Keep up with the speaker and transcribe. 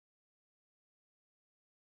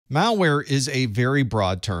Malware is a very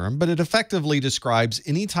broad term, but it effectively describes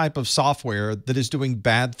any type of software that is doing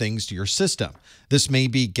bad things to your system. This may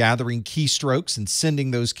be gathering keystrokes and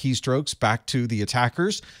sending those keystrokes back to the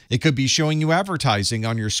attackers. It could be showing you advertising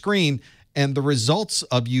on your screen, and the results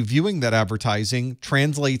of you viewing that advertising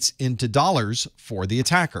translates into dollars for the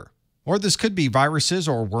attacker. Or this could be viruses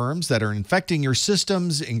or worms that are infecting your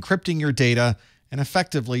systems, encrypting your data, and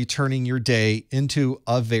effectively turning your day into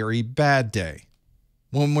a very bad day.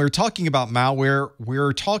 When we're talking about malware,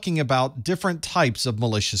 we're talking about different types of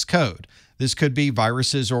malicious code. This could be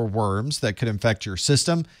viruses or worms that could infect your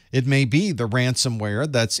system. It may be the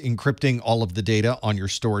ransomware that's encrypting all of the data on your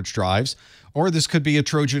storage drives. Or this could be a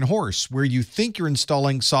Trojan horse where you think you're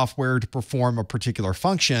installing software to perform a particular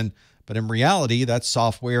function, but in reality, that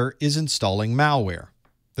software is installing malware.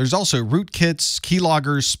 There's also rootkits,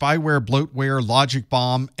 keyloggers, spyware, bloatware, logic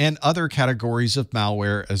bomb, and other categories of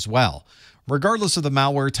malware as well. Regardless of the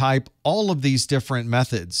malware type, all of these different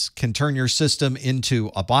methods can turn your system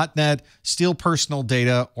into a botnet, steal personal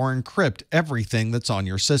data, or encrypt everything that's on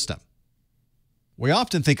your system. We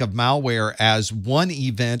often think of malware as one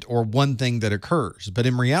event or one thing that occurs, but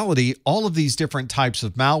in reality, all of these different types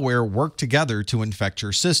of malware work together to infect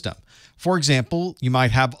your system. For example, you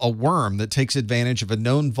might have a worm that takes advantage of a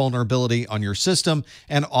known vulnerability on your system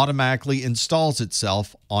and automatically installs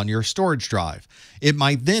itself on your storage drive. It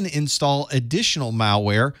might then install additional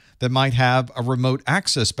malware that might have a remote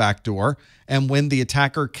access backdoor, and when the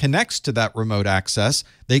attacker connects to that remote access,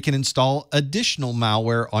 they can install additional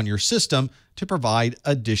malware on your system to provide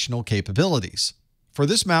additional capabilities. For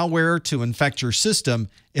this malware to infect your system,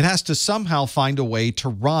 it has to somehow find a way to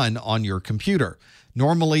run on your computer.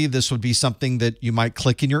 Normally, this would be something that you might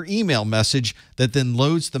click in your email message that then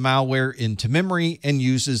loads the malware into memory and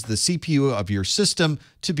uses the CPU of your system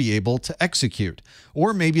to be able to execute.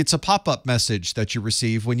 Or maybe it's a pop-up message that you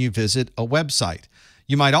receive when you visit a website.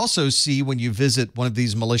 You might also see when you visit one of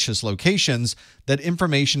these malicious locations that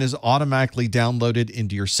information is automatically downloaded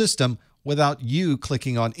into your system without you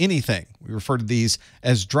clicking on anything. We refer to these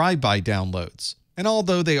as drive-by downloads. And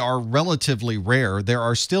although they are relatively rare, there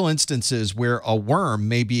are still instances where a worm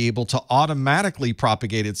may be able to automatically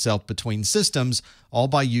propagate itself between systems, all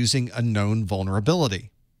by using a known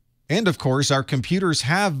vulnerability. And of course, our computers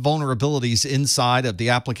have vulnerabilities inside of the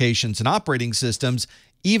applications and operating systems,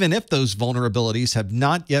 even if those vulnerabilities have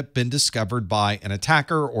not yet been discovered by an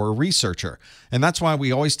attacker or a researcher. And that's why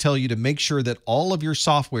we always tell you to make sure that all of your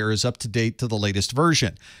software is up to date to the latest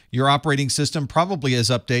version. Your operating system probably has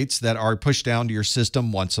updates that are pushed down to your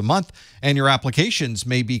system once a month, and your applications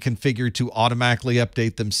may be configured to automatically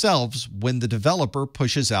update themselves when the developer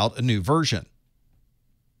pushes out a new version.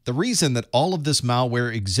 The reason that all of this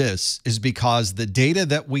malware exists is because the data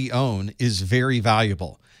that we own is very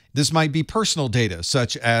valuable. This might be personal data,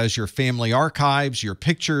 such as your family archives, your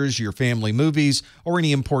pictures, your family movies, or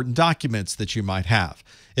any important documents that you might have.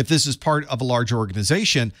 If this is part of a large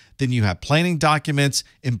organization, then you have planning documents,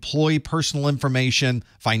 employee personal information,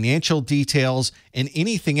 financial details, and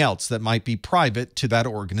anything else that might be private to that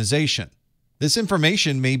organization. This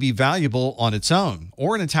information may be valuable on its own,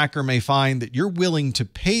 or an attacker may find that you're willing to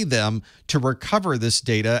pay them to recover this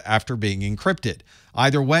data after being encrypted.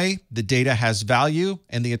 Either way, the data has value,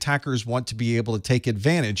 and the attackers want to be able to take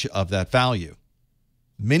advantage of that value.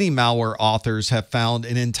 Many malware authors have found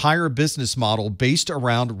an entire business model based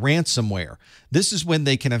around ransomware. This is when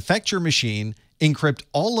they can infect your machine, encrypt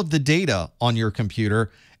all of the data on your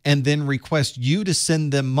computer, and then request you to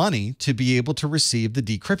send them money to be able to receive the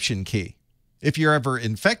decryption key. If you're ever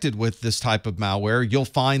infected with this type of malware, you'll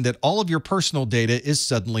find that all of your personal data is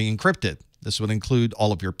suddenly encrypted. This would include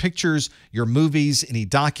all of your pictures, your movies, any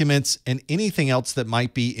documents, and anything else that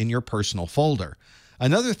might be in your personal folder.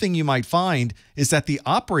 Another thing you might find is that the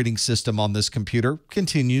operating system on this computer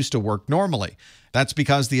continues to work normally. That's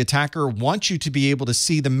because the attacker wants you to be able to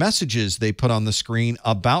see the messages they put on the screen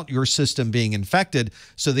about your system being infected,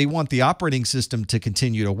 so they want the operating system to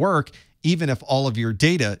continue to work even if all of your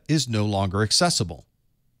data is no longer accessible.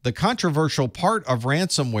 The controversial part of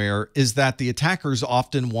ransomware is that the attackers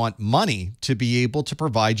often want money to be able to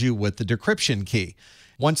provide you with the decryption key.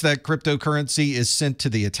 Once that cryptocurrency is sent to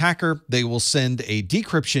the attacker, they will send a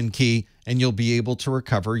decryption key and you'll be able to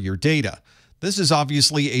recover your data. This is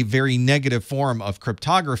obviously a very negative form of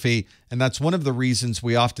cryptography, and that's one of the reasons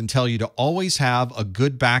we often tell you to always have a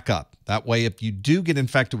good backup. That way, if you do get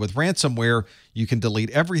infected with ransomware, you can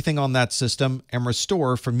delete everything on that system and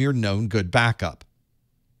restore from your known good backup.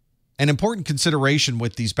 An important consideration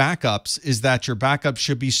with these backups is that your backups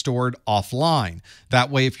should be stored offline. That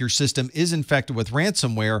way, if your system is infected with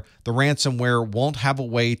ransomware, the ransomware won't have a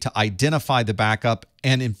way to identify the backup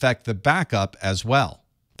and infect the backup as well.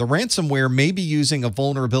 The ransomware may be using a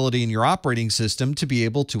vulnerability in your operating system to be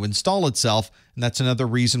able to install itself, and that's another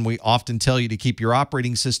reason we often tell you to keep your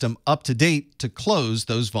operating system up to date to close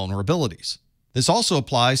those vulnerabilities. This also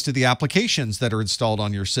applies to the applications that are installed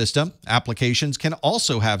on your system. Applications can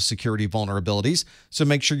also have security vulnerabilities, so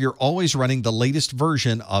make sure you're always running the latest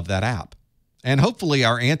version of that app. And hopefully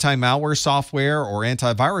our anti-malware software or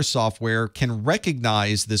antivirus software can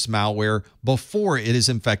recognize this malware before it is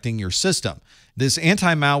infecting your system. This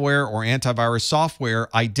anti-malware or antivirus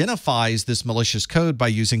software identifies this malicious code by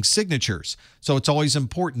using signatures. So it's always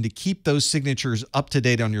important to keep those signatures up to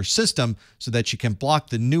date on your system so that you can block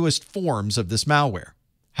the newest forms of this malware.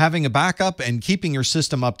 Having a backup and keeping your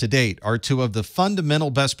system up to date are two of the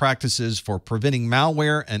fundamental best practices for preventing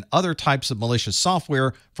malware and other types of malicious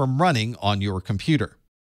software from running on your computer.